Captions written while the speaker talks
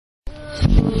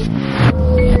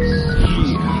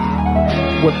Yeah.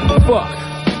 What the fuck?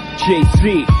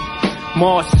 Jay-Z,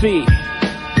 Marcy,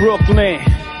 Brooklyn,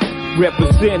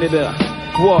 representative.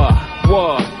 What?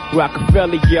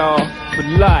 Rockefeller, y'all, for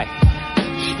life.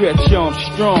 Stretch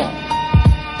Armstrong.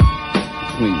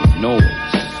 Between the nose.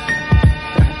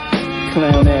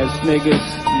 Clown ass niggas.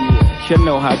 Yeah. You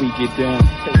know how we get down.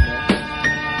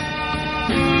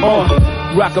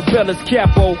 Rockefeller's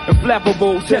capo,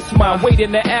 inflammable, test my weight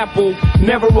in the apple.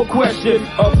 Never a question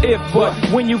of if, but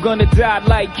when you gonna die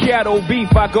like cattle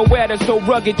beef. I go at it so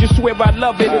rugged, you swear I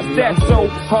love it. Is that so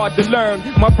hard to learn?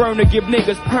 My burner give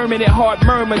niggas permanent hard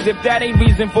murmurs. If that ain't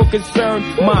reason for concern,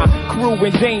 my crew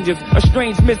in dangers. A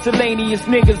strange miscellaneous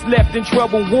niggas left in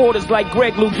troubled waters like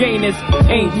Greg Louganis.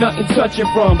 Ain't nothing touching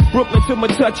from Brooklyn to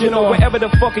Metuchen or wherever the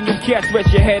fucking you cats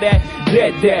rest your head at.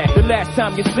 Dead dad, the last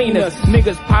time you seen us,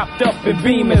 niggas popped up in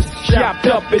Beamers, chopped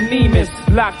up in Nemus,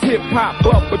 locked hip hop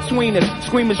up between us.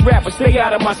 Screamers rappers, stay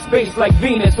out of my space like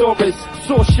Venus. Or is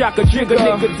source shocker, jigger,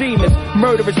 Nicodemus.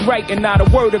 Murder is right and not a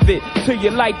word of it till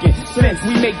you like it. Since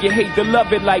we make you hate to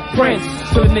love it like Prince.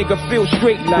 Till a nigga feel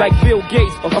straight like Bill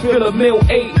Gates or fill a mill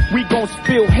 8. We gon'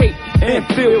 spill hate,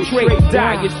 infiltrate,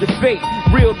 die is your fate.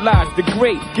 Real lies the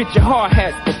great, get your hard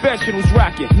hats, professionals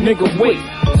rocking. Nigga wait,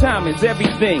 time is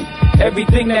everything.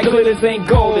 Everything that glitters ain't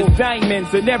gold, there's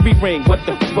diamonds in every ring. What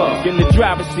the fuck? In the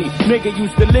driver's seat, nigga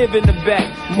used to live in the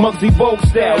back, Muggsy Bogues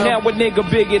style. Now a nigga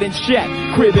bigger than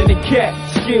Shaq, cribbing and cat,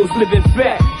 skills living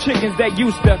fat. Chickens that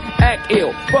used to act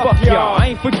ill. Fuck y'all, I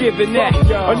ain't forgiving that.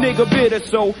 A nigga bitter,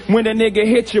 so when a nigga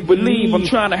hits you, believe I'm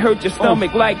trying to hurt your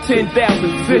stomach like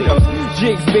 10,000 sit-ups.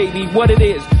 Jigs, baby, what it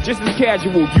is, just as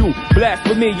casual. You blast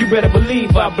for me, you better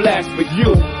believe I blast for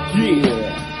you.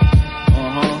 Yeah.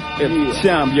 Every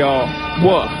time, y'all.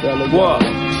 What?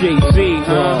 Jay-Z,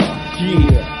 huh?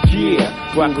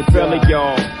 Yeah. Rockefeller,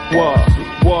 y'all.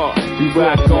 What? We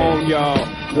rock on, y'all.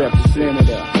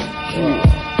 Representative.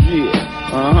 Yeah.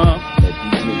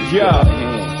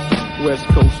 Yeah. West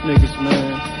Coast niggas,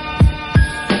 man.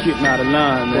 Getting out of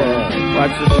line, man.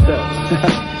 Watch your steps.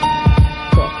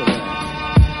 Talk around.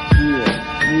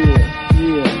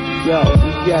 Yeah. Yo,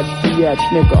 biatch,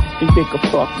 nigga. Think they can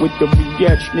fuck with the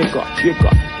biatch, nigga.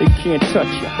 Jigger, they can't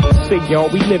touch ya. Say y'all,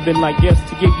 we living like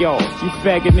yesterday, y'all. You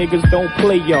faggot niggas don't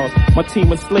play y'all. My team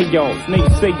will slay y'all.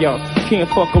 Niggas say y'all can't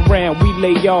fuck around. We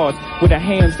lay y'all with our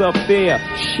hands up there.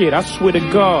 Shit, I swear to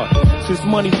God. Since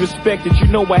money's respected, you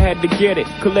know I had to get it.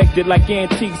 Collect it like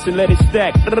antiques and let it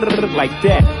stack. Like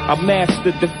that. I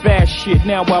mastered the fast shit,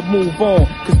 now I move on.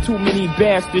 Cause too many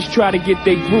bastards try to get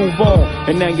their groove on.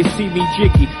 And now you see me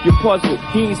jiggy, you puzzled.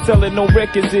 He ain't selling no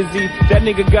records, is he? That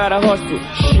nigga gotta hustle.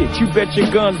 Shit, you bet your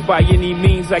guns by any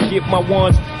means I get my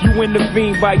ones. You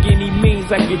intervene by any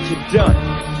means I get you done.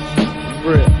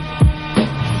 Real.